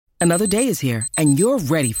Another day is here, and you're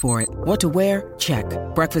ready for it. What to wear? Check.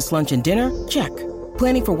 Breakfast, lunch, and dinner? Check.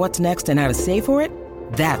 Planning for what's next and how to save for it?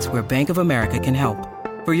 That's where Bank of America can help.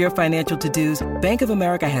 For your financial to-dos, Bank of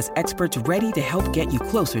America has experts ready to help get you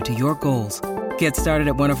closer to your goals. Get started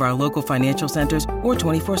at one of our local financial centers or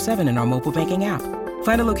 24/7 in our mobile banking app.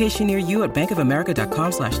 Find a location near you at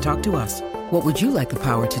bankofamerica.com/talktous. What would you like the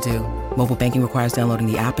power to do? Mobile banking requires downloading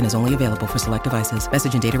the app and is only available for select devices.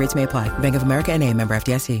 Message and data rates may apply. Bank of America N.A., member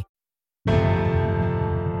FDIC.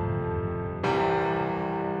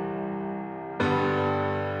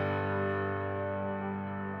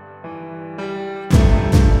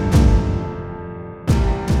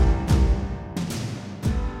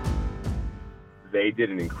 They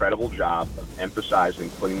did an incredible job of emphasizing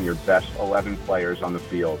putting your best 11 players on the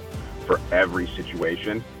field for every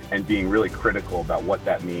situation and being really critical about what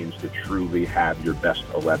that means to truly have your best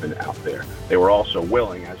 11 out there. They were also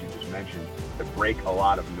willing, as you just mentioned, to break a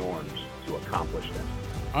lot of norms to accomplish them.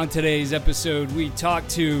 On today's episode, we talk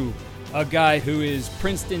to a guy who is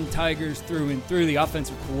Princeton Tigers through and through, the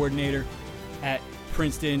offensive coordinator at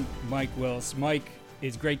Princeton, Mike Willis. Mike,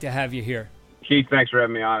 it's great to have you here. Keith, thanks for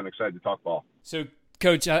having me on. I'm excited to talk ball. So,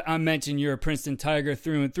 Coach, I mentioned you're a Princeton Tiger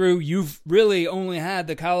through and through. You've really only had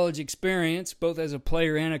the college experience, both as a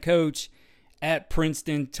player and a coach, at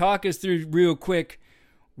Princeton. Talk us through real quick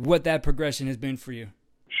what that progression has been for you.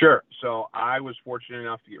 Sure. So I was fortunate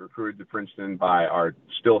enough to get recruited to Princeton by our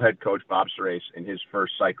still head coach, Bob Serace, in his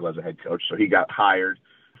first cycle as a head coach. So he got hired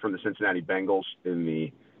from the Cincinnati Bengals in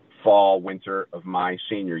the fall, winter of my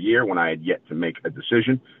senior year when I had yet to make a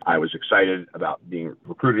decision. I was excited about being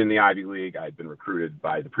recruited in the Ivy League. I had been recruited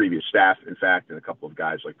by the previous staff, in fact, and a couple of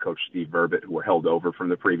guys like Coach Steve Verbit who were held over from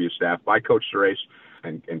the previous staff by Coach Serace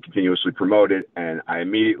and continuously promoted. And I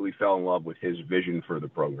immediately fell in love with his vision for the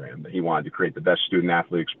program, that he wanted to create the best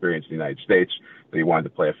student-athlete experience in the United States, that he wanted to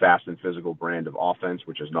play a fast and physical brand of offense,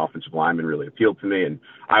 which as an offensive lineman really appealed to me. And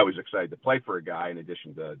I was excited to play for a guy, in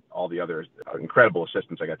addition to all the other incredible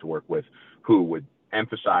assistants I got to work with, who would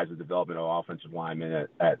emphasize the development of offensive linemen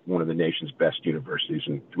at one of the nation's best universities.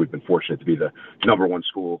 And we've been fortunate to be the number one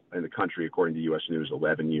school in the country, according to U.S. News,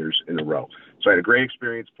 11 years in a row. So I had a great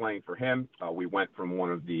experience playing for him. We went from one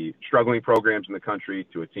of the struggling programs in the country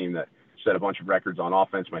to a team that set a bunch of records on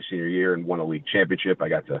offense my senior year and won a league championship. I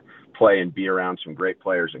got to play and be around some great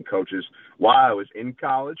players and coaches. While I was in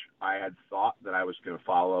college, I had thought that I was going to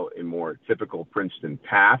follow a more typical Princeton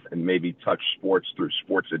path and maybe touch sports through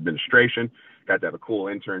sports administration. Got to have a cool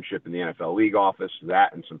internship in the NFL league office.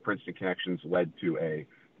 That and some Princeton connections led to a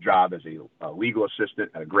job as a legal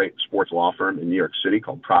assistant at a great sports law firm in New York City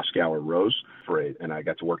called Proskauer Rose. And I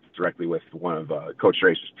got to work directly with one of Coach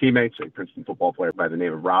Serace's teammates, a Princeton football player by the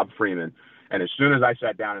name of Rob Freeman. And as soon as I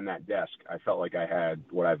sat down in that desk, I felt like I had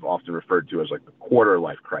what I've often referred to as like the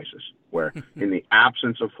quarter-life crisis, where in the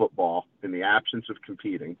absence of football, in the absence of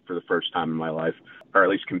competing for the first time in my life, or at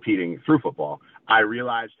least competing through football, I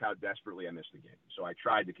realized how desperately I missed the game. So I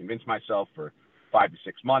tried to convince myself for 5 to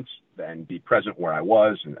 6 months, then be present where I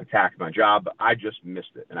was and attack my job. But I just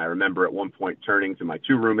missed it. And I remember at one point turning to my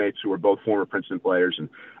two roommates who were both former Princeton players, and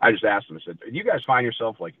I just asked them, I said, do you guys find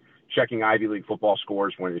yourself like checking Ivy League football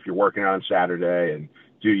scores if you're working on Saturday, and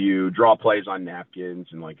do you draw plays on napkins,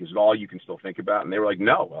 and like, is it all you can still think about? And they were like,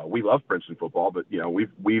 no, we love Princeton football, but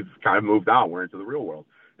we've kind of moved on. We're into the real world.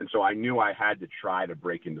 And so I knew I had to try to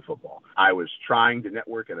break into football. I was trying to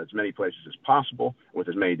network at as many places as possible with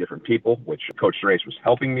as many different people, which Coach Serace was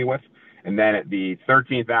helping me with. And then at the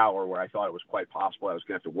 13th hour, where I thought it was quite possible I was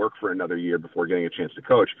going to have to work for another year before getting a chance to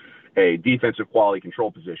coach, a defensive quality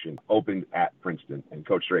control position opened at Princeton. And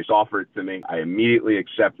Coach Serace offered it to me. I immediately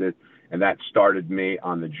accepted, and that started me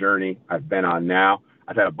on the journey I've been on now.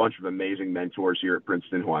 I've had a bunch of amazing mentors here at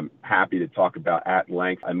Princeton who I'm happy to talk about at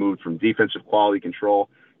length. I moved from defensive quality control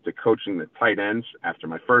to coaching the tight ends after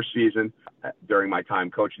my first season. During my time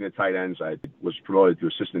coaching the tight ends, I was promoted to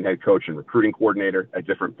assistant head coach and recruiting coordinator at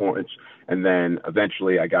different points. And then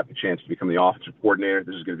eventually I got the chance to become the offensive coordinator.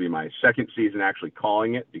 This is going to be my second season actually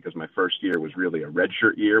calling it, because my first year was really a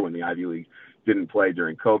redshirt year when the Ivy League didn't play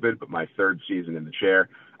during COVID, but my third season in the chair.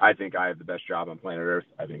 I think I have the best job on planet Earth.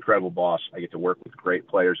 I have an incredible boss. I get to work with great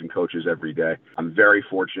players and coaches every day. I'm very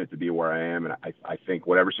fortunate to be where I am, and I think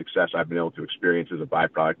whatever success I've been able to experience is a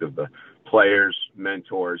byproduct of the players,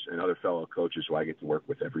 mentors, and other fellow coaches who I get to work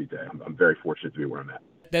with every day. I'm very fortunate to be where I'm at.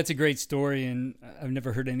 That's a great story, and I've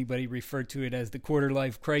never heard anybody refer to it as the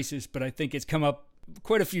quarter-life crisis, but I think it's come up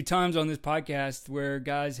quite a few times on this podcast where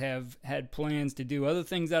guys have had plans to do other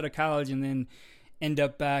things out of college and then end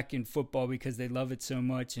up back in football because they love it so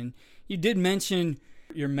much. And you did mention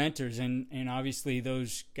your mentors, and obviously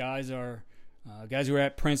those guys are guys who are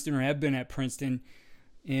at Princeton or have been at Princeton,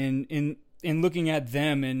 in looking at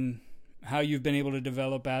them and how you've been able to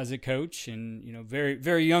develop as a coach, and very,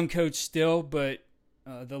 very young coach still, but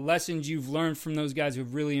the lessons you've learned from those guys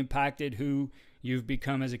who've really impacted who you've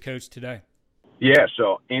become as a coach today. Yeah,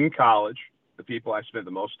 so in college, the people I spent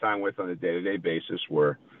the most time with on a day-to-day basis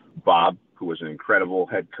were Bob, who was an incredible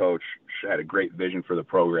head coach, had a great vision for the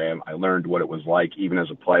program. I learned what it was like, even as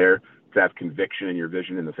a player, to have conviction in your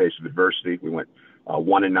vision in the face of adversity. We went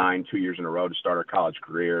 1-9 2 years in a row to start our college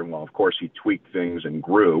career. And while, of course, he tweaked things and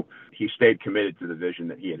grew, he stayed committed to the vision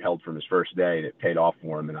that he had held from his first day, and it paid off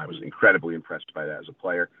for him. And I was incredibly impressed by that as a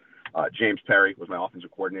player. James Perry was my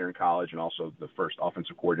offensive coordinator in college, and also the first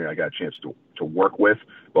offensive coordinator I got a chance to work with,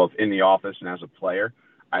 both in the office and as a player.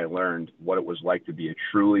 I learned what it was like to be a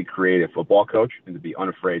truly creative football coach and to be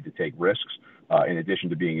unafraid to take risks. In addition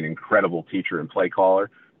to being an incredible teacher and play caller,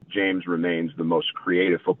 James remains the most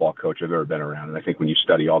creative football coach I've ever been around. And I think when you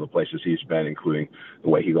study all the places he's been, including the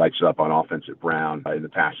way he lights it up on offense at Brown in the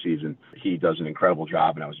past season, he does an incredible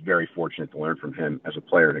job. And I was very fortunate to learn from him as a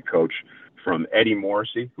player and a coach. From Eddie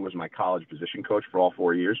Morrissey, who was my college position coach for all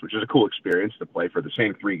 4 years, which is a cool experience to play for the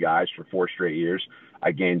same three guys for 4 straight years.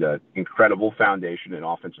 I gained an incredible foundation in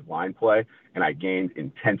offensive line play, and I gained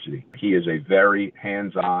intensity. He is a very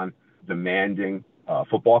hands-on, demanding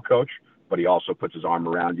football coach, but he also puts his arm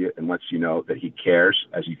around you and lets you know that he cares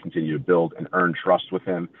as you continue to build and earn trust with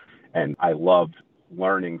him. And I loved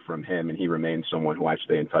learning from him, and he remains someone who I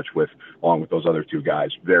stay in touch with, along with those other two guys,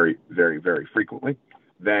 very, very, very frequently.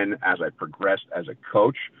 Then as I progressed as a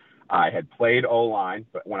coach, I had played O-line,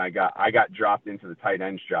 but when I got dropped into the tight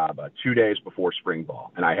ends job 2 days before spring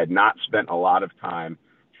ball, and I had not spent a lot of time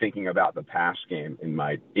thinking about the pass game in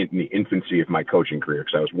the infancy of my coaching career,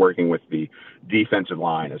 because I was working with the defensive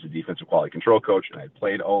line as a defensive quality control coach, and I had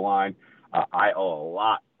played O-line. I owe a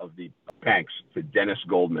lot of the thanks to Dennis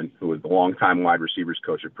Goldman, who was the longtime wide receivers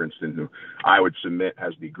coach at Princeton, who I would submit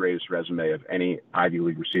has the greatest resume of any Ivy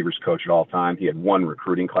League receivers coach at all time. He had one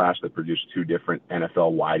recruiting class that produced 2 different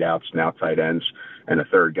NFL wideouts, now tight ends, and a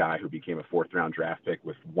third guy who became a 4th-round draft pick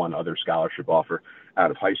with one other scholarship offer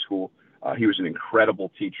out of high school. He was an incredible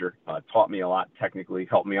teacher, taught me a lot technically,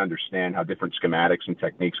 helped me understand how different schematics and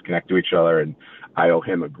techniques connect to each other, and I owe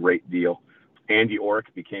him a great deal. Andy Orrick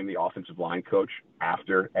became the offensive line coach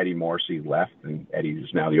after Eddie Morrissey left, and Eddie is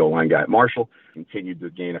now the O-line guy at Marshall. Continued to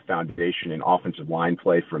gain a foundation in offensive line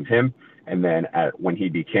play from him. And then when he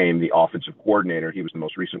became the offensive coordinator, he was the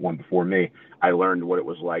most recent one before me, I learned what it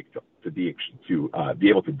was like to be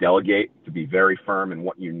able to delegate, to be very firm in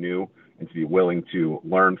what you knew, and to be willing to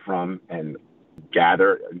learn from and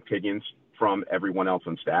gather opinions from everyone else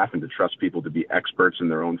on staff, and to trust people to be experts in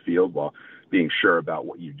their own field while being sure about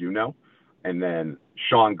what you do know. And then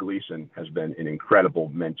Sean Gleason has been an incredible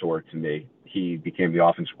mentor to me. He became the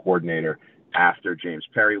offensive coordinator after James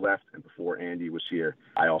Perry left and before Andy was here.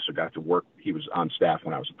 I also got to work. He was on staff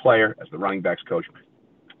when I was a player as the running backs coach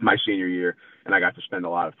my senior year, and I got to spend a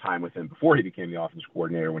lot of time with him before he became the offensive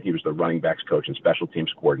coordinator, when he was the running backs coach and special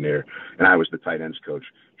teams coordinator, and I was the tight ends coach.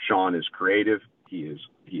 Sean is creative. He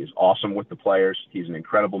is awesome with the players. He's an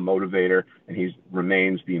incredible motivator, and he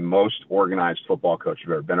remains the most organized football coach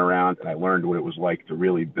I've ever been around. And I learned what it was like to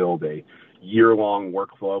really build a year-long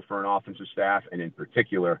workflow for an offensive staff, and in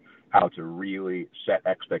particular, how to really set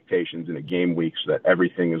expectations in a game week so that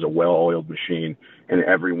everything is a well-oiled machine and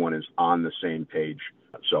everyone is on the same page.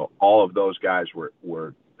 So all of those guys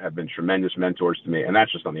have been tremendous mentors to me, and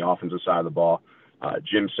that's just on the offensive side of the ball.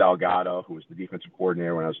 Jim Salgado, who was the defensive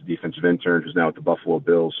coordinator when I was a defensive intern, who's now at the Buffalo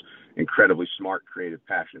Bills, incredibly smart, creative,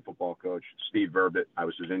 passionate football coach. Steve Verbit, I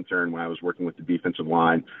was his intern when I was working with the defensive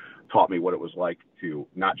line, taught me what it was like to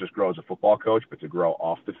not just grow as a football coach, but to grow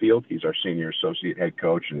off the field. He's our senior associate head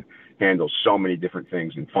coach and handles so many different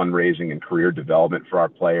things in fundraising and career development for our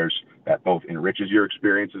players that both enriches your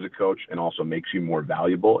experience as a coach and also makes you more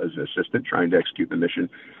valuable as an assistant trying to execute the mission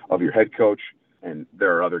of your head coach. And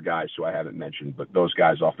there are other guys who I haven't mentioned, but those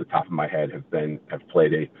guys off the top of my head have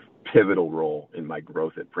played a pivotal role in my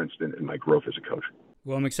growth at Princeton and my growth as a coach.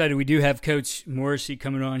 Well, I'm excited. We do have Coach Morrissey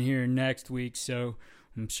coming on here next week, so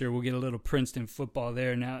I'm sure we'll get a little Princeton football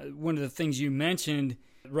there. Now, one of the things you mentioned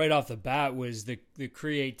right off the bat was the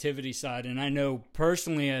creativity side, and I know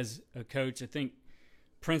personally as a coach, I think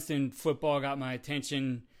Princeton football got my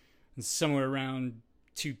attention somewhere around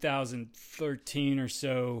 2013 or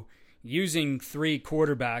so, using 3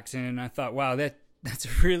 quarterbacks, and I thought, wow, that's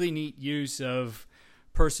a really neat use of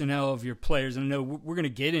personnel of your players. And I know we're going to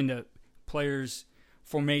get into players'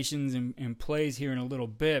 formations and plays here in a little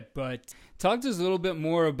bit, but talk to us a little bit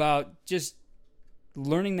more about just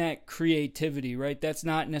learning that creativity, right? That's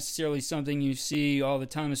not necessarily something you see all the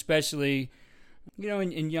time, especially,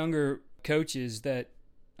 in younger coaches. That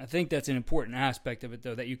I think that's an important aspect of it,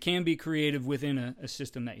 though, that you can be creative within a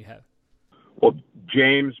system that you have. Well,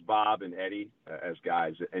 James, Bob, and Eddie as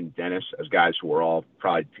guys, and Dennis as guys who are all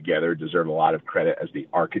probably together, deserve a lot of credit as the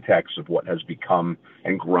architects of what has become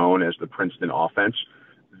and grown as the Princeton offense.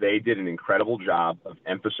 They did an incredible job of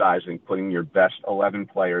emphasizing putting your best 11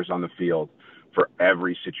 players on the field for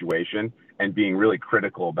every situation and being really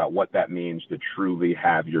critical about what that means to truly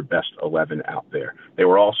have your best 11 out there. They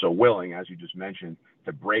were also willing, as you just mentioned,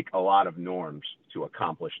 to break a lot of norms to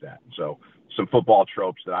accomplish that. So some football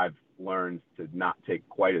tropes that I've learned to not take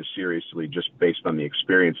quite as seriously just based on the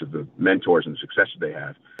experience of the mentors and success they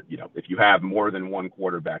have. If you have more than one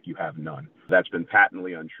quarterback, you have none. That's been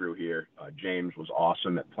patently untrue here. James was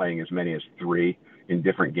awesome at playing as many as 3 in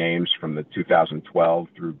different games from the 2012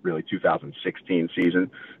 through really 2016 season.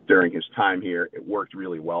 During his time here, it worked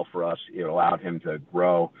really well for us. It allowed him to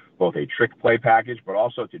grow both a trick play package, but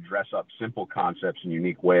also to dress up simple concepts in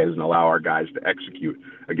unique ways and allow our guys to execute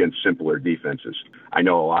against simpler defenses. I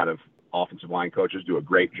know a lot of offensive line coaches do a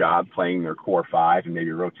great job playing their core 5 and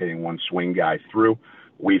maybe rotating one swing guy through.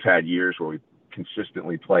 We've had years where we've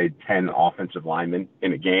consistently played 10 offensive linemen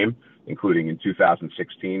in a game, including in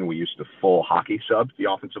 2016. We used to full hockey sub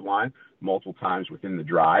the offensive line multiple times within the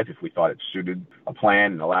drive if we thought it suited a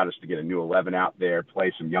plan and allowed us to get a new 11 out there,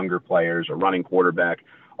 play some younger players, a running quarterback,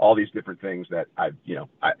 all these different things that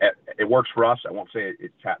it works for us. I won't say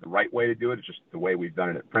it's the right way to do it. It's just the way we've done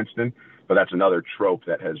it at Princeton. But that's another trope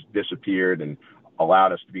that has disappeared and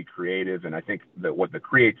allowed us to be creative. And I think that what the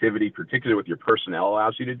creativity, particularly with your personnel,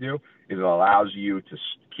 allows you to do is it allows you to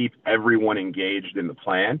keep everyone engaged in the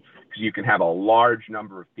plan, because you can have a large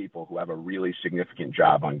number of people who have a really significant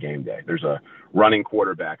job on game day. There's a running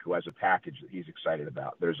quarterback who has a package that he's excited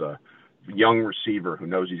about. There's a young receiver who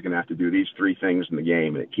knows he's going to have to do these 3 things in the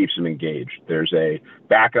game, and it keeps him engaged. There's a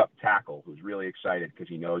backup tackle who's really excited because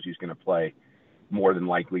he knows he's going to play more than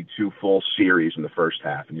likely 2 full series in the first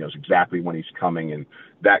half, and he knows exactly when he's coming, and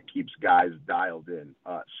that keeps guys dialed in.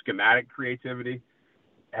 Schematic creativity,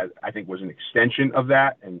 I think, was an extension of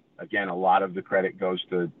that, and again, a lot of the credit goes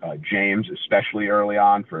to James, especially early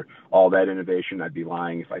on, for all that innovation. I'd be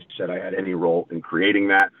lying if I said I had any role in creating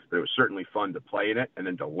that, but it was certainly fun to play in it and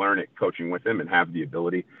then to learn it coaching with him and have the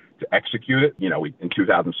ability to execute it. In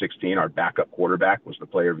 2016, our backup quarterback was the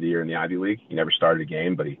player of the year in the Ivy League. He never started a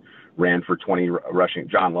game, but he ran for 20 rushing.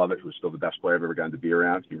 John Lovett, who's still the best player I've ever gotten to be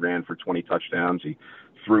around, he ran for 20 touchdowns. He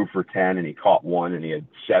threw for 10, and he caught 1, and he had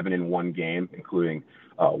 7 in one game, including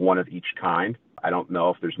 1 of each kind. I don't know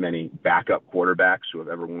if there's many backup quarterbacks who have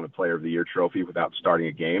ever won a Player of the Year trophy without starting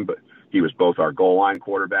a game, but he was both our goal line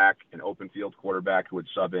quarterback and open field quarterback who would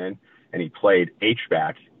sub in, and he played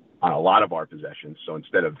H-back on a lot of our possessions. So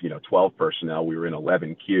instead of 12 personnel, we were in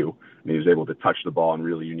 11Q, and he was able to touch the ball in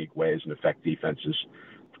really unique ways and affect defenses.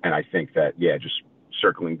 And I think that, just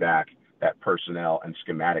circling back, that personnel and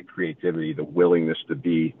schematic creativity, the willingness to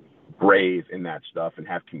be brave in that stuff and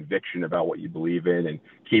have conviction about what you believe in and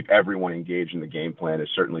keep everyone engaged in the game plan is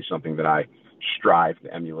certainly something that I strive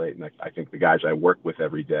to emulate. And I think the guys I work with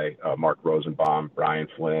every day, Mark Rosenbaum, Brian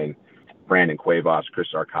Flynn, Brandon Cuevas, Chris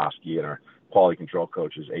Sarkowski, and our quality control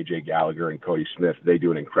coaches, AJ Gallagher and Cody Smith, they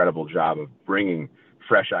do an incredible job of bringing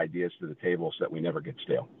fresh ideas to the table so that we never get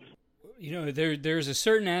stale. There's a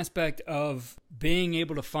certain aspect of being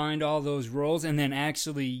able to find all those roles and then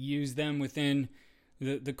actually use them within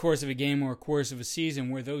the course of a game or a course of a season,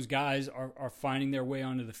 where those guys are finding their way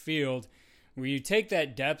onto the field, where you take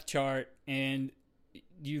that depth chart and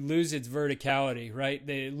you lose its verticality, right?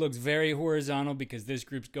 It looks very horizontal because this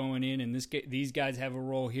group's going in and these guys have a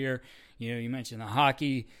role here. You mentioned the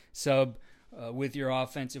hockey sub with your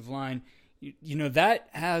offensive line. That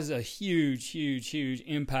has a huge, huge, huge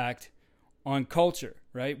impact on culture,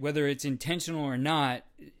 right? Whether it's intentional or not,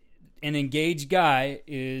 an engaged guy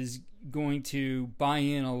is going to buy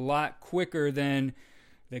in a lot quicker than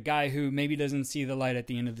the guy who maybe doesn't see the light at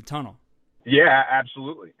the end of the tunnel. Yeah,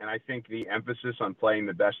 absolutely. And I think the emphasis on playing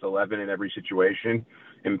the best 11 in every situation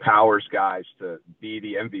empowers guys to be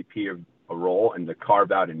the MVP of a role and to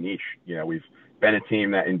carve out a niche. We've been a team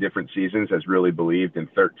that in different seasons has really believed in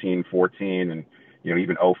 13, 14, and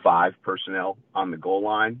even 05 personnel on the goal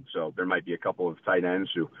line. So there might be a couple of tight ends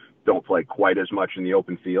who don't play quite as much in the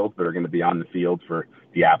open field, but are going to be on the field for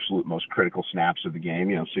the absolute most critical snaps of the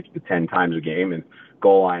game, 6 to 10 times a game, and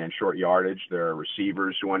goal line and short yardage. There are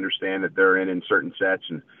receivers who understand that they're in certain sets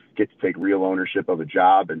and get to take real ownership of a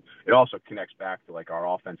job. And it also connects back to our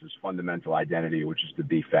offense's fundamental identity, which is to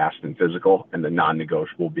be fast and physical, and the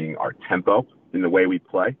non-negotiable being our tempo. in the way we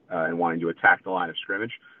play and wanting to attack the line of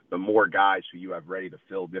scrimmage, the more guys who you have ready to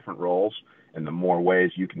fill different roles and the more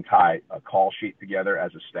ways you can tie a call sheet together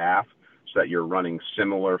as a staff so that you're running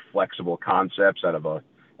similar flexible concepts out of a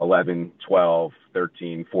 11, 12,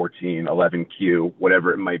 13, 14, 11Q,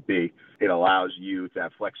 whatever it might be. It allows you to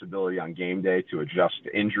have flexibility on game day to adjust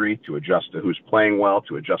to injury, to adjust to who's playing well,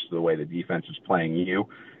 to adjust to the way the defense is playing you,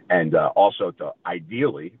 and also to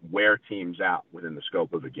ideally wear teams out within the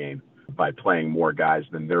scope of the game by playing more guys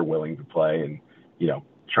than they're willing to play and,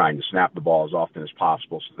 trying to snap the ball as often as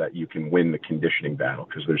possible so that you can win the conditioning battle,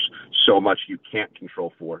 because there's so much you can't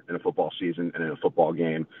control for in a football season and in a football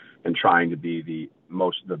game, and trying to be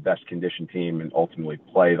the best conditioned team and ultimately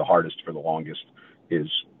play the hardest for the longest is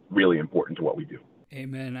really important to what we do.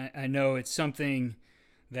 Amen. I know it's something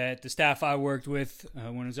that the staff I worked with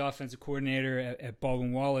when I was offensive coordinator at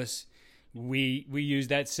Baldwin Wallace, we used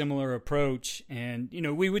that similar approach. And,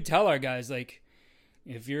 we would tell our guys, like,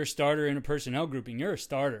 if you're a starter in a personnel grouping, you're a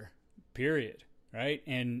starter, period, right?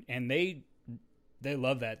 And they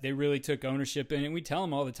love that. They really took ownership in it. And we tell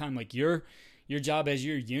them all the time, like, your job as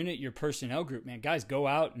your unit, your personnel group, man, guys, go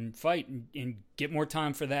out and fight and get more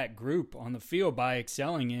time for that group on the field by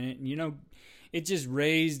excelling in it. And, it just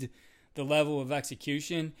raised the level of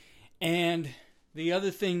execution. And the other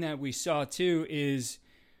thing that we saw, too, is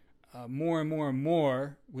more and more and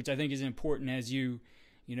more, which I think is important as you're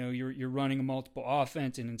running a multiple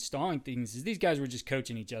offense and installing things, is these guys were just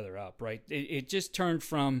coaching each other up, right? It just turned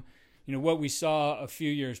from, what we saw a few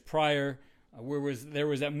years prior, where there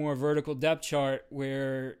was that more vertical depth chart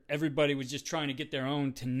where everybody was just trying to get their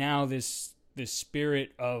own, to now this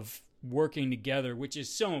spirit of working together, which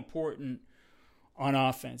is so important on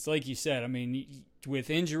offense. Like you said, I mean, with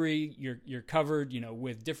injury, you're covered,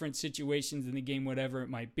 with different situations in the game, whatever it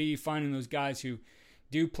might be, finding those guys who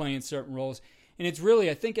do play in certain roles. And it's really,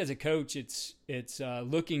 I think as a coach, it's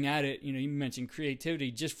looking at it, you mentioned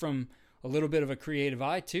creativity, just from a little bit of a creative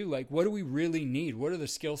eye too. Like, what do we really need? What are the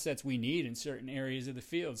skill sets we need in certain areas of the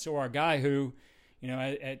field? So our guy who,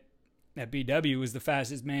 at BW was the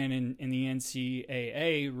fastest man in the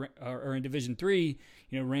NCAA or in Division III,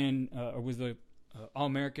 ran or was the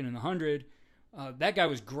All-American in the 100. That guy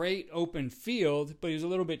was great open field, but he was a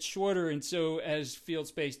little bit shorter. And so as field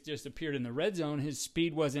space just appeared in the red zone, his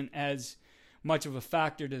speed wasn't as much of a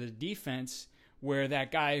factor to the defense, where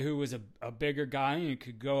that guy who was a bigger guy and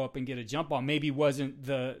could go up and get a jump on maybe wasn't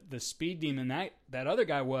the speed demon that other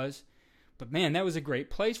guy was. But, man, that was a great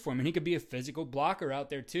place for him. And he could be a physical blocker out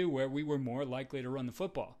there, too, where we were more likely to run the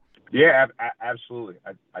football. Yeah, absolutely.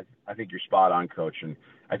 I think you're spot on, Coach. And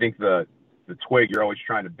I think the twig you're always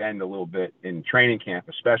trying to bend a little bit in training camp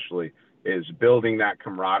especially is building that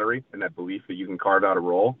camaraderie and that belief that you can carve out a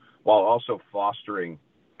role while also fostering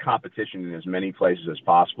competition in as many places as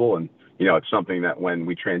possible. And, it's something that when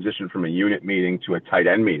we transition from a unit meeting to a tight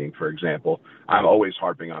end meeting, for example, I'm always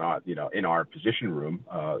harping on, in our position room,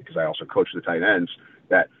 because I also coach the tight ends,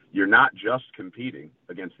 that you're not just competing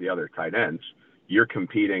against the other tight ends. You're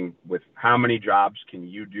competing with how many jobs can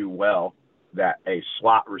you do well that a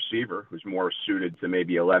slot receiver who's more suited to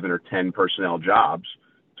maybe 11 or 10 personnel jobs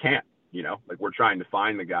can't. Like, we're trying to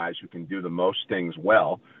find the guys who can do the most things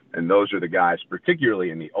well. And those are the guys,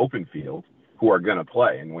 particularly in the open field, who are going to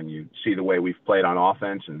play. And when you see the way we've played on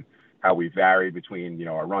offense and how we vary between,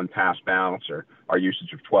 our run pass balance or our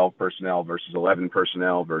usage of 12 personnel versus 11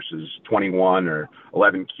 personnel versus 21 or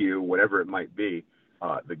 11Q, whatever it might be,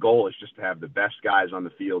 the goal is just to have the best guys on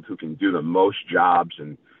the field who can do the most jobs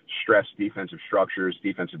and stress defensive structures,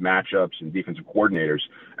 defensive matchups, and defensive coordinators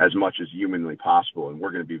as much as humanly possible. And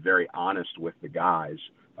we're going to be very honest with the guys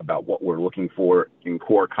about what we're looking for in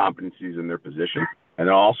core competencies in their position, and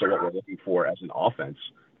then also what we're looking for as an offense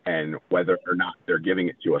and whether or not they're giving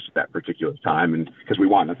it to us at that particular time. And because we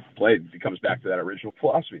want to play, it comes back to that original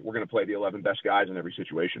philosophy. We're going to play the 11 best guys in every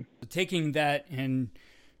situation. Taking that and,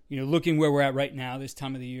 looking where we're at right now, this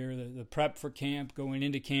time of the year, the prep for camp, going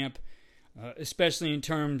into camp, especially in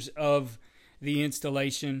terms of the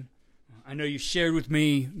installation. I know you shared with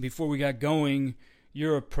me before we got going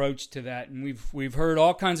your approach to that, and we've heard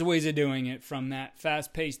all kinds of ways of doing it, from that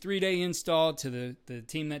fast-paced 3-day install to the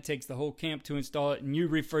team that takes the whole camp to install it, and you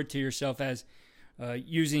referred to yourself as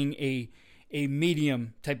using a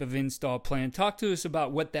medium type of install plan. Talk to us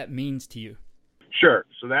about what that means to you. Sure.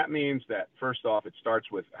 So that means that, first off, it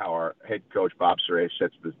starts with how our head coach, Bob Saray,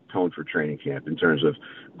 sets the tone for training camp in terms of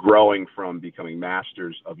growing from becoming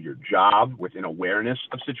masters of your job with an awareness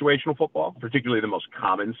of situational football, particularly the most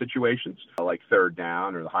common situations like third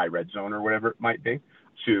down or the high red zone or whatever it might be,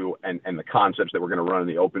 and the concepts that we're going to run in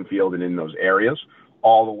the open field and in those areas,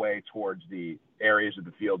 all the way towards the areas of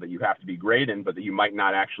the field that you have to be great in, but that you might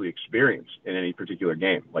not actually experience in any particular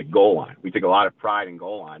game, like goal line. We take a lot of pride in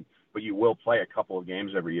goal line, but you will play a couple of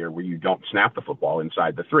games every year where you don't snap the football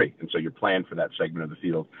inside the 3. And so your plan for that segment of the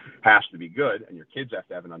field has to be good, and your kids have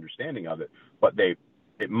to have an understanding of it, but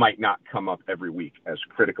it might not come up every week as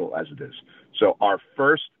critical as it is. So our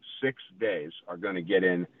first 6 days are going to get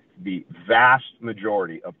in the vast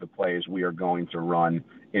majority of the plays we are going to run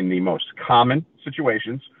in the most common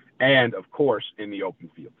situations, and of course in the open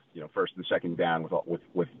field, first and second down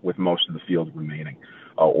with most of the field remaining,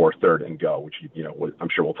 or third and go, which I'm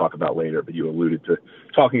sure we'll talk about later. But you alluded to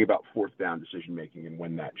talking about fourth down decision making and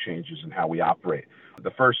when that changes and how we operate.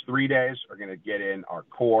 The first 3 days are going to get in our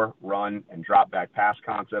core run and drop back pass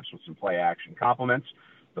concepts with some play action complements.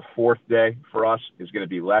 The fourth day for us is going to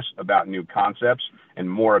be less about new concepts and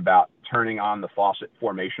more about turning on the faucet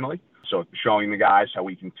formationally. So showing the guys how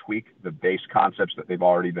we can tweak the base concepts that they've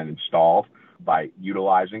already been installed by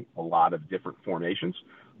utilizing a lot of different formations.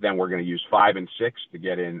 Then we're going to use 5 and 6 to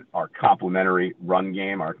get in our complementary run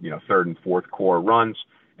game, our third and fourth core runs,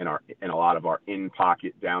 and a lot of our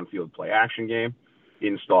in-pocket downfield play action game.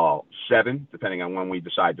 Install 7, depending on when we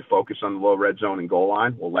decide to focus on the low red zone and goal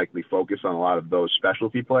line. We'll likely focus on a lot of those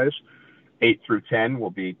specialty plays. 8 through 10 will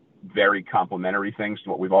be very complementary things to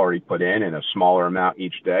what we've already put in a smaller amount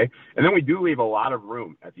each day. And then we do leave a lot of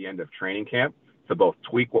room at the end of training camp to both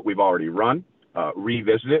tweak what we've already run,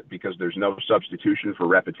 revisit it, because there's no substitution for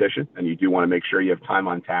repetition, and you do want to make sure you have time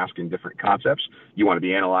on task in different concepts. You want to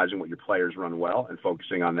be analyzing what your players run well and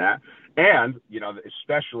focusing on that. And,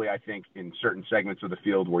 especially I think in certain segments of the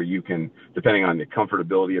field where you can, depending on the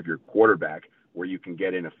comfortability of your quarterback, where you can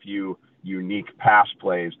get in a few unique pass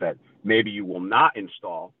plays that maybe you will not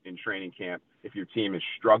install in training camp if your team is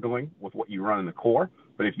struggling with what you run in the core.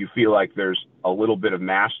 But if you feel like there's a little bit of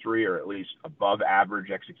mastery or at least above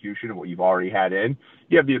average execution of what you've already had in,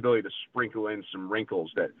 you have the ability to sprinkle in some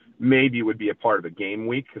wrinkles that maybe would be a part of a game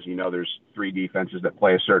week, because there's 3 defenses that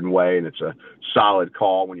play a certain way and it's a solid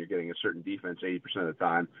call when you're getting a certain defense 80% of the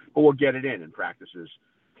time. But we'll get it in practices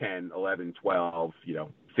 10, 11, 12,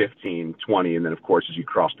 15, 20. And then, of course, as you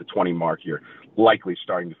cross the 20 mark, you're likely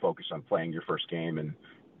starting to focus on playing your first game and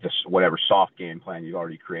whatever soft game plan you've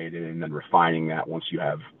already created, and then refining that once you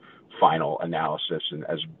have final analysis and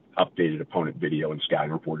as updated opponent video and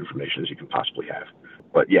scouting report information as you can possibly have.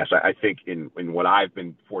 But yes, I think in what I've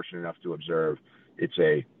been fortunate enough to observe, it's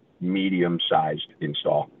a medium-sized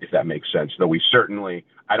install, if that makes sense. Though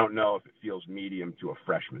I don't know if it feels medium to a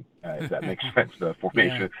freshman, if that makes sense. The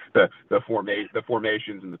formation, yeah. the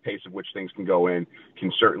formations and the pace of which things can go in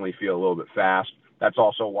can certainly feel a little bit fast. That's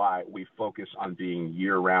also why we focus on being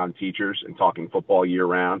year-round teachers and talking football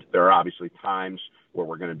year-round. There are obviously times where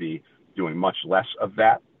we're going to be doing much less of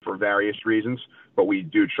that for various reasons, but we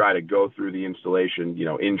do try to go through the installation,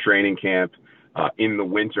 in training camp, in the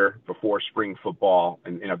winter before spring football,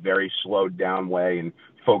 and in a very slowed down way, and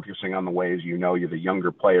focusing on the ways the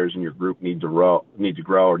younger players in your group need to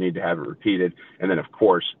grow or need to have it repeated. And then, of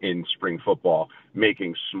course, in spring football,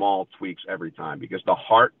 making small tweaks every time, because the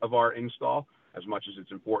heart of our install, as much as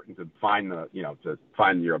it's important to find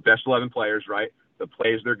your best 11 players, right? The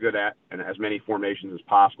plays they're good at, and as many formations as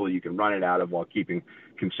possible you can run it out of while keeping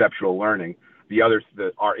conceptual learning.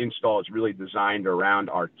 Our install is really designed around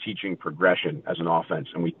our teaching progression as an offense,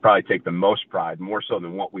 and we probably take the most pride, more so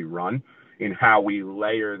than what we run, in how we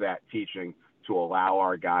layer that teaching to allow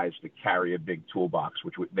our guys to carry a big toolbox,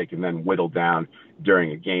 which they can then whittle down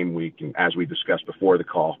during a game week. And as we discussed before the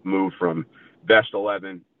call, move from best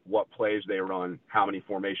 11, what plays they run, how many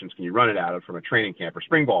formations can you run it out of from a training camp or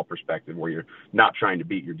spring ball perspective, where you're not trying to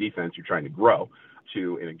beat your defense, you're trying to grow,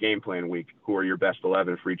 to in a game plan week, who are your best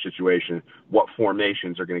 11 for each situation, what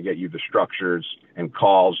formations are going to get you the structures and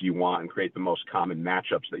calls you want and create the most common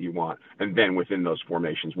matchups that you want, and then within those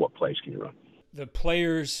formations, what plays can you run. The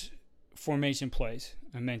players' formation plays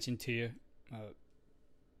I mentioned to you,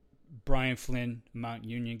 Brian Flynn, Mount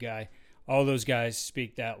Union guy, all those guys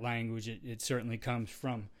speak that language. It certainly comes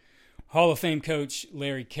from Hall of Fame coach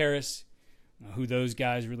Larry Karras, who those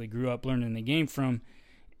guys really grew up learning the game from.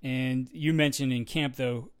 And you mentioned in camp,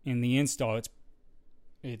 though, in the install,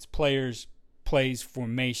 it's players, plays,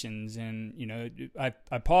 formations. And,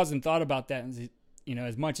 I paused and thought about that. And,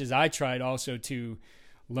 as much as I tried also to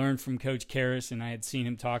learn from Coach Karras, and I had seen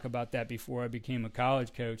him talk about that before I became a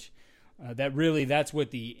college coach, that's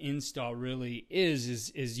what the install really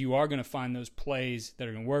is you are going to find those plays that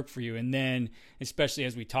are going to work for you. And then, especially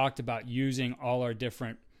as we talked about using all our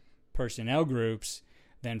different personnel groups,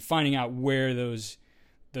 then finding out where those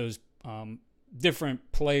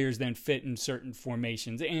different players then fit in certain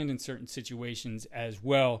formations and in certain situations as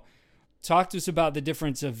well. Talk to us about the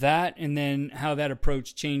difference of that and then how that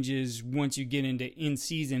approach changes once you get into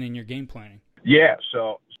in-season in your game planning. Yeah,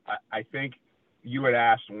 so I think you had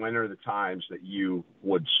asked when are the times that you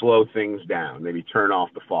would slow things down, maybe turn off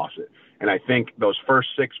the faucet. And I think those first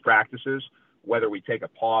 6 practices, whether we take a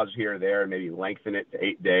pause here or there and maybe lengthen it to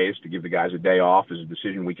 8 days to give the guys a day off, is a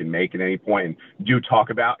decision we can make at any point and do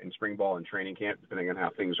talk about in spring ball and training camp, depending on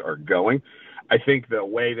how things are going. I think the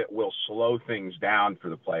way that we'll slow things down for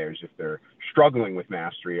the players if they're struggling with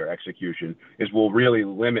mastery or execution is we'll really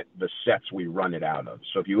limit the sets we run it out of.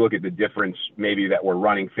 So if you look at the difference, maybe that we're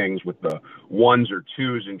running things with the 1s or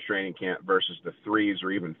 2s in training camp versus the 3s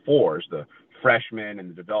or even 4s, the freshmen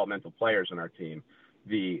and the developmental players on our team,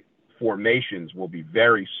 the formations will be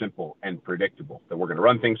very simple and predictable that we're going to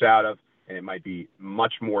run things out of, and it might be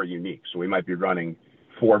much more unique. So we might be running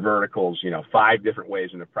 4 verticals, 5 different ways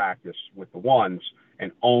into practice with the 1s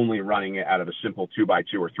and only running it out of a simple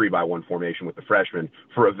 2x2 or 3x1 formation with the freshmen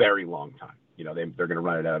for a very long time. They're going to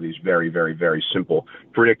run it out of these very, very, very simple,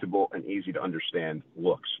 predictable, and easy to understand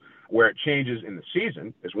looks. Where it changes in the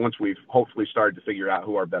season is once we've hopefully started to figure out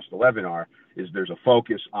who our best 11 are, is there's a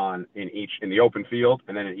focus on in the open field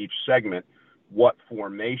and then in each segment what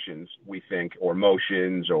formations we think, or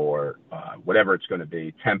motions, or whatever it's going to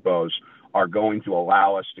be, tempos, are going to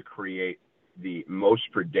allow us to create the most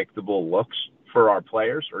predictable looks for our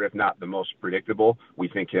players, or if not the most predictable, we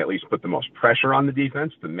think can at least put the most pressure on the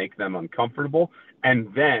defense to make them uncomfortable. And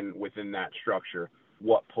then within that structure,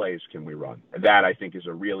 what plays can we run? That, I think, is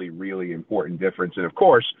a really, really important difference. And of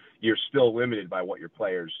course, you're still limited by what your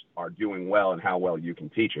players are doing well and how well you can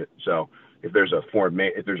teach it. So if there's a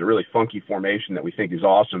really funky formation that we think is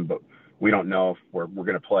awesome, but we don't know if we're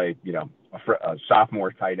going to play, a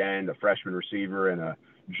sophomore tight end, a freshman receiver, and a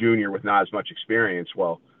junior with not as much experience,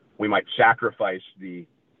 well, we might sacrifice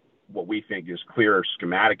what we think is clearer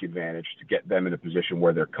schematic advantage to get them in a position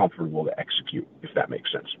where they're comfortable to execute, if that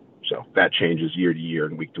makes sense. So that changes year to year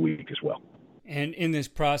and week to week as well. And in this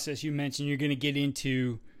process, you mentioned you're going to get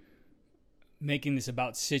into making this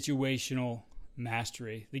about situational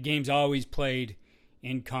mastery. The game's always played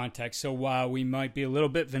in context. So while we might be a little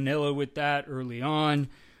bit vanilla with that early on,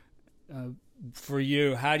 for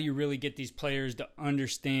you, how do you really get these players to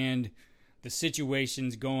understand the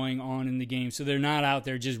situations going on in the game so they're not out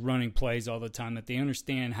there just running plays all the time, that they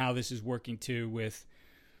understand how this is working too with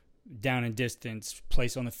down and distance,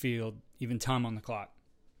 place on the field, even time on the clock?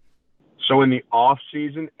 So in the off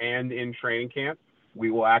season and in training camp, we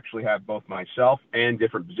will actually have both myself and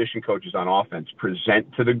different position coaches on offense present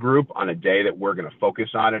to the group on a day that we're going to focus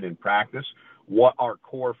on it in practice, what our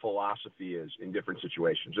core philosophy is in different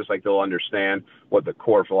situations. Just like they'll understand what the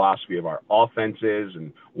core philosophy of our offense is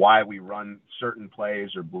and why we run certain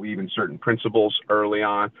plays or believe in certain principles early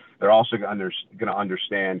on. They're also going to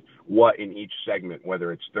understand what in each segment,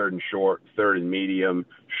 whether it's 3rd and short, 3rd and medium,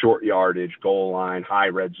 short yardage, goal line, high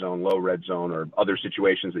red zone, low red zone, or other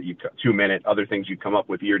situations that 2-minute, other things you come up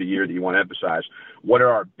with year to year that you want to emphasize. What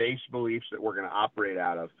are our base beliefs that we're going to operate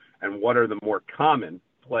out of, and what are the more common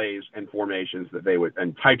plays and formations that they would,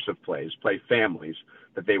 and types of plays, play families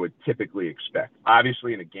that they would typically expect.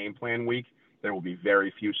 Obviously, in a game plan week, there will be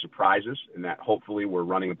very few surprises in that hopefully we're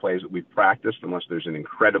running the plays that we've practiced unless there's an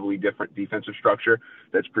incredibly different defensive structure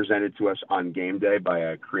that's presented to us on game day by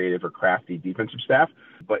a creative or crafty defensive staff.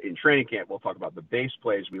 But in training camp, we'll talk about the base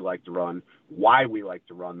plays we like to run, why we like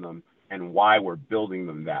to run them, and why we're building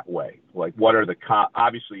them that way. Like, what are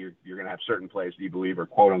obviously you're going to have certain plays that you believe are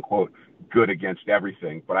quote unquote good against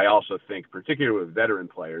everything. But I also think, particularly with veteran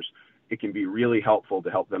players, it can be really helpful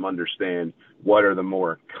to help them understand what are the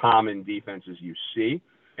more common defenses you see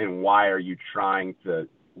and why is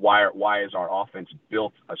our offense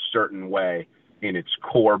built a certain way in its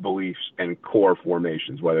core beliefs and core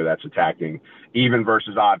formations, whether that's attacking even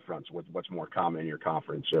versus odd fronts, what's more common in your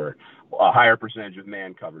conference, or a higher percentage of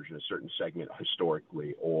man coverage in a certain segment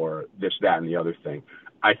historically, or this, that, and the other thing,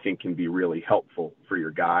 I think can be really helpful for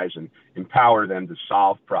your guys and empower them to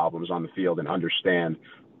solve problems on the field and understand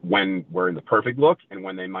when we're in the perfect look and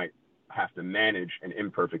when they might have to manage an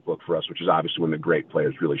imperfect look for us, which is obviously when the great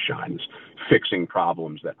players really shine, is fixing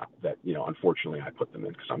problems that unfortunately I put them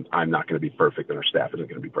in, because I'm not going to be perfect and our staff isn't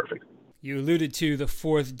going to be perfect. You alluded to the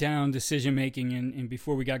 4th down decision making, and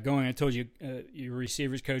before we got going, I told you your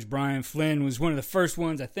receivers coach Brian Flynn was one of the first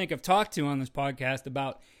ones I think I've talked to on this podcast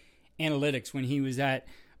about analytics when he was at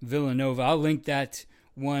Villanova. I'll link that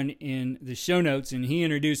one in the show notes, and he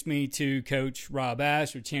introduced me to Coach Rob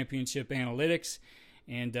Ash with Championship Analytics.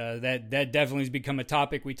 And that definitely has become a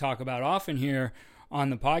topic we talk about often here on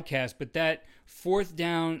the podcast. But that 4th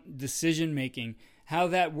down decision-making, how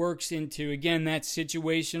that works into, again, that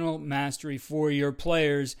situational mastery for your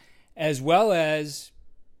players, as well as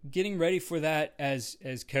getting ready for that as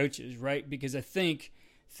coaches, right? Because I think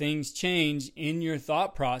things change in your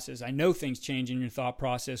thought process. I know things change in your thought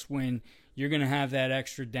process when you're going to have that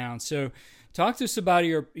extra down. So talk to us about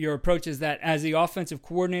your approach as the offensive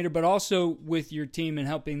coordinator, but also with your team and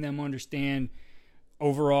helping them understand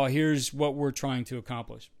overall, here's what we're trying to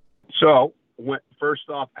accomplish. So first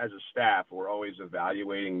off, as a staff, we're always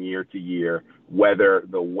evaluating year to year whether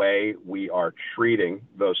the way we are treating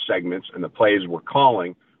those segments and the plays we're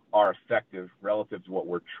calling are effective relative to what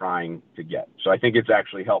we're trying to get. So I think it's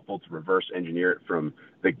actually helpful to reverse engineer it from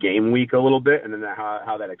the game week a little bit, and then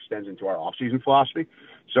how that extends into our offseason philosophy.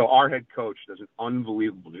 So our head coach does an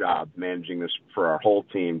unbelievable job managing this for our whole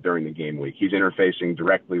team during the game week. He's interfacing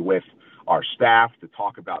directly with our staff to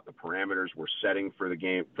talk about the parameters we're setting for the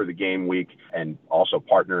game week, and also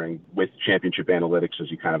partnering with Championship Analytics,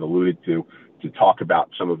 as you kind of alluded to talk about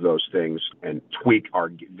some of those things and tweak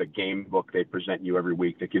the game book they present you every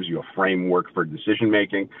week that gives you a framework for decision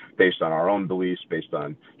making based on our own beliefs, based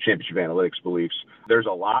on Championship Analytics beliefs. There's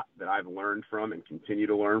a lot that I've learned from and continue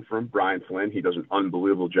to learn from Brian Flynn. He does an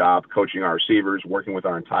unbelievable job coaching our receivers, working with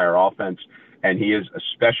our entire offense, and he is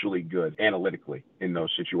especially good analytically in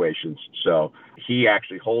those situations. So he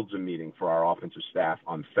actually holds a meeting for our offensive staff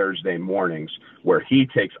on Thursday mornings where he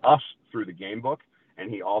takes us through the game book, and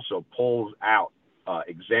he also pulls out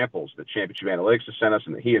examples that Championship Analytics has sent us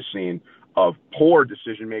and that he has seen of poor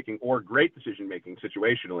decision-making or great decision-making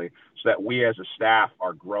situationally, so that we as a staff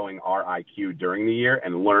are growing our IQ during the year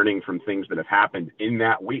and learning from things that have happened in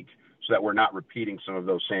that week, so that we're not repeating some of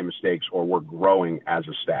those same mistakes, or we're growing as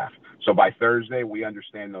a staff. So by Thursday, we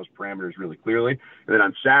understand those parameters really clearly. And then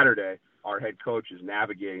on Saturday, our head coach is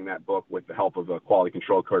navigating that book with the help of a quality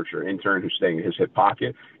control coach or intern who's staying in his hip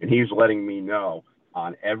pocket, and he's letting me know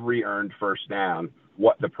on every earned first down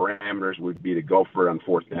what the parameters would be to go for it on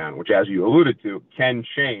fourth down, which, as you alluded to, can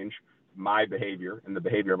change my behavior and the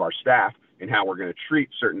behavior of our staff and how we're going to treat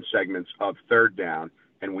certain segments of third down.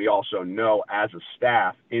 And we also know as a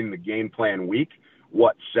staff in the game plan week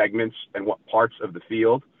what segments and what parts of the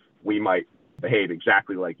field we might behave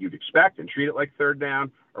exactly like you'd expect and treat it like third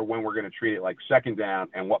down, or when we're going to treat it like second down,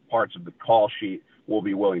 and what parts of the call sheet we'll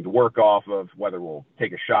be willing to work off of, whether we'll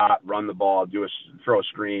take a shot, run the ball, throw a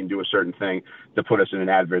screen, do a certain thing to put us in an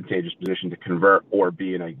advantageous position to convert or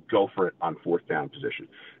be in a go for it on fourth down position.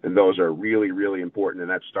 And those are really, really important.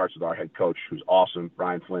 And that starts with our head coach, who's awesome,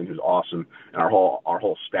 Brian Flynn, who's awesome, and our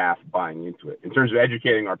whole staff buying into it. In terms of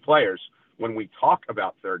educating our players, when we talk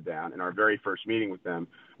about third down in our very first meeting with them,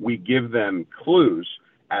 we give them clues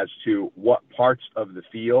as to what parts of the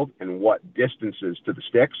field and what distances to the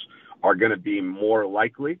sticks are going to be more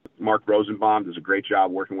likely. Mark Rosenbaum does a great job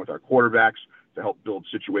working with our quarterbacks to help build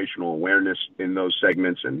situational awareness in those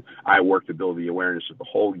segments, and I work to build the awareness of the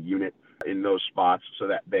whole unit in those spots so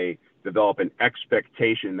that they develop an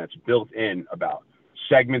expectation that's built in about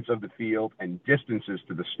segments of the field and distances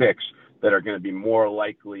to the sticks that are going to be more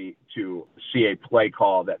likely to see a play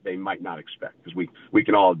call that they might not expect. Because we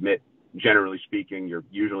can all admit, generally speaking, you're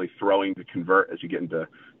usually throwing to convert as you get into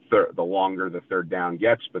the longer the third down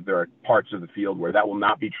gets, but there are parts of the field where that will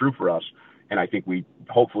not be true for us. And I think we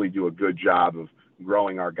hopefully do a good job of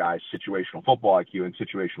growing our guys' situational football IQ and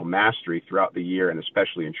situational mastery throughout the year, and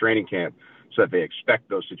especially in training camp, so that they expect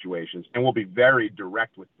those situations. And we'll be very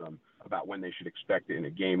direct with them about when they should expect it in a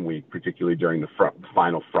game week, particularly during the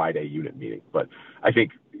final Friday unit meeting. But I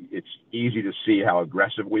think it's easy to see how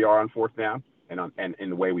aggressive we are on fourth down and in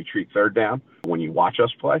the way we treat third down when you watch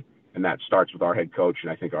us play. And that starts with our head coach, and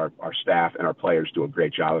I think our staff and our players do a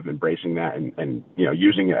great job of embracing that and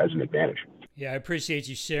using it as an advantage. Yeah, I appreciate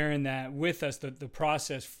you sharing that with us, the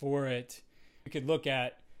process for it. We could look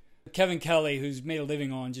at Kevin Kelly, who's made a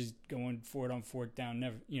living on just going for it on fourth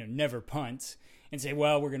down, never punts, and say,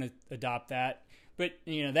 well, we're going to adopt that. But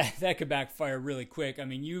that could backfire really quick. I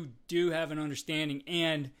mean, you do have an understanding,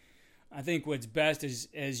 and I think what's best is,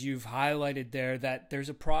 as you've highlighted there, that there's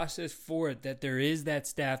a process for it, that there is that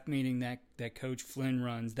staff meeting that Coach Flynn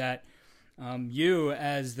runs, that you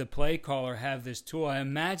as the play caller have this tool. I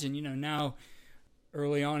imagine, now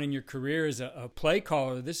early on in your career as a play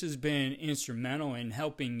caller, this has been instrumental in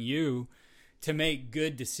helping you to make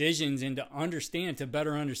good decisions and to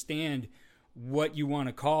better understand what you want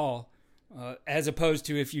to call, as opposed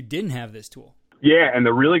to if you didn't have this tool. Yeah, and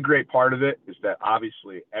the really great part of it is that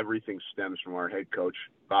obviously everything stems from our head coach,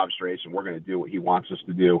 Bob Strace, and we're going to do what he wants us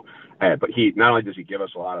to do. But he not only does he give us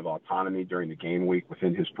a lot of autonomy during the game week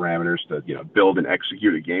within his parameters to build and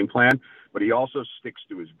execute a game plan, but he also sticks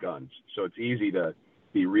to his guns. So it's easy to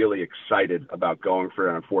be really excited about going for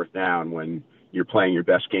it on 4th down when you're playing your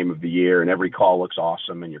best game of the year and every call looks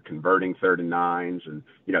awesome and you're converting 3rd and 9s and,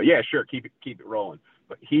 yeah, sure, keep it rolling.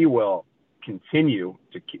 But he will continue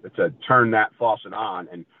to turn that faucet on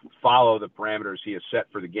and follow the parameters he has set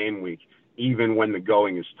for the game week, even when the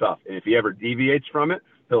going is tough. And if he ever deviates from it,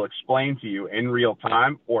 he'll explain to you in real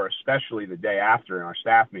time, or especially the day after in our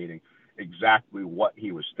staff meeting, exactly what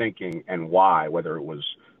he was thinking and why, whether it was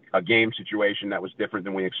a game situation that was different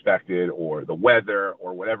than we expected or the weather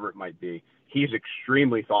or whatever it might be. He's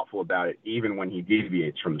extremely thoughtful about it, even when he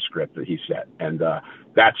deviates from the script that he set. And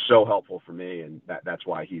that's so helpful for me, and that's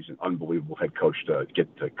why he's an unbelievable head coach to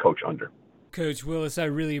get to coach under. Coach Willis, I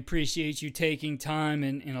really appreciate you taking time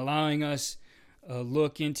and allowing us a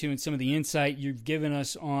look into and some of the insight you've given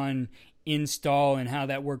us on install and how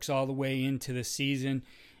that works all the way into the season.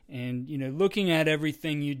 And, looking at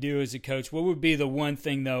everything you do as a coach, what would be the one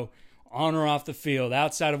thing, though, on or off the field,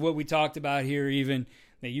 outside of what we talked about here even,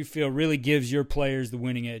 that you feel really gives your players the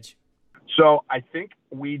winning edge? So I think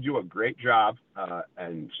we do a great job,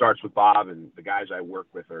 and starts with Bob, and the guys I work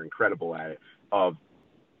with are incredible at it, of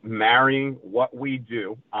marrying what we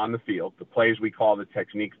do on the field, the plays we call the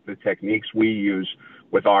techniques we use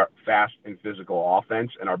with our fast and physical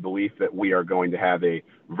offense, and our belief that we are going to have a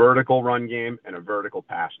vertical run game and a vertical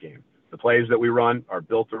pass game. The plays that we run are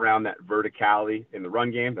built around that verticality in the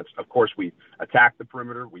run game. That's, of course, we attack the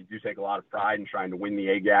perimeter. We do take a lot of pride in trying to win the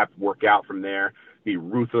A-gap, work out from there, be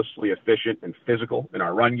ruthlessly efficient and physical in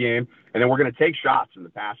our run game. And then we're going to take shots in the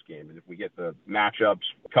pass game. And if we get the matchups,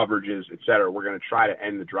 coverages, et cetera, we're going to try to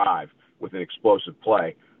end the drive with an explosive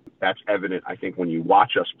play. That's evident, I think, when you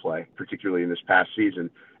watch us play, particularly in this past season.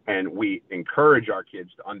 And we encourage our kids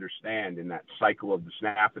to understand in that cycle of the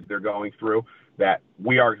snap that they're going through that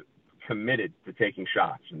we are committed to taking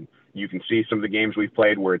shots. And you can see some of the games we've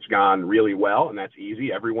played where it's gone really well, and that's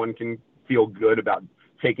easy. Everyone can feel good about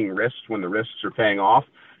taking risks when the risks are paying off.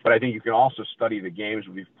 But I think you can also study the games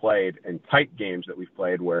we've played and tight games that we've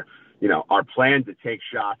played where, our plan to take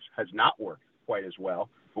shots has not worked quite as well,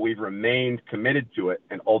 but we've remained committed to it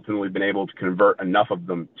and ultimately been able to convert enough of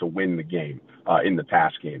them to win the game in the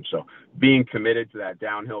pass game. So being committed to that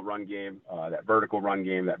downhill run game, that vertical run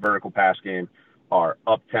game, that vertical pass game, our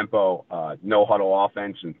up-tempo, no-huddle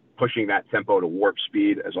offense, and pushing that tempo to warp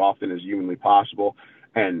speed as often as humanly possible,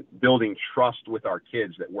 and building trust with our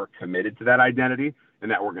kids that we're committed to that identity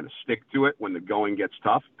and that we're going to stick to it when the going gets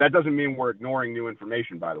tough. That doesn't mean we're ignoring new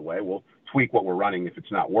information, by the way. We'll tweak what we're running if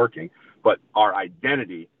it's not working. But our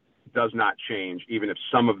identity does not change, even if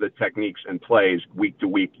some of the techniques and plays week to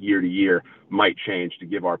week, year to year might change to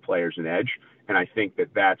give our players an edge. And I think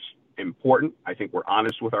that that's important. I think we're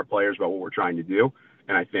honest with our players about what we're trying to do.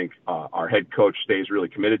 And I think our head coach stays really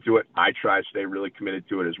committed to it. I try to stay really committed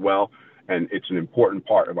to it as well. And it's an important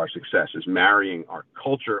part of our success is marrying our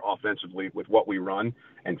culture offensively with what we run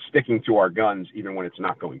and sticking to our guns even when it's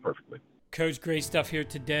not going perfectly. Coach, great stuff here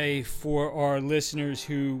today for our listeners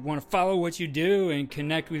who want to follow what you do and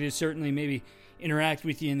connect with you, certainly maybe interact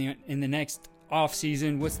with you in the next off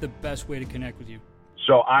season. What's the best way to connect with you?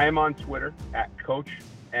 So I am on Twitter at Coach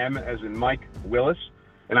M as in Mike Willis,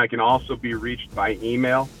 and I can also be reached by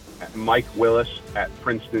email at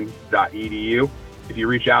mikewillis@princeton.edu. If you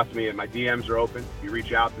reach out to me, and my DMs are open, if you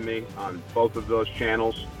reach out to me on both of those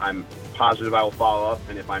channels, I'm positive I will follow up.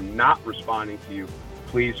 And if I'm not responding to you,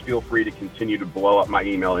 please feel free to continue to blow up my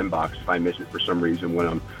email inbox if I miss it for some reason when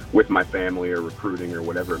I'm with my family or recruiting or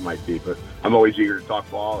whatever it might be. But I'm always eager to talk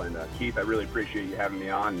ball. And Keith, I really appreciate you having me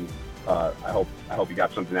on. And I hope you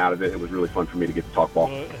got something out of it. It was really fun for me to get to talk ball.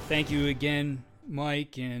 Well, thank you again,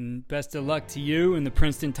 Mike, and best of luck to you and the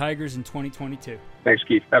Princeton Tigers in 2022. Thanks,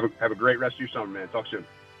 Keith. Have a great rest of your summer, man. Talk soon.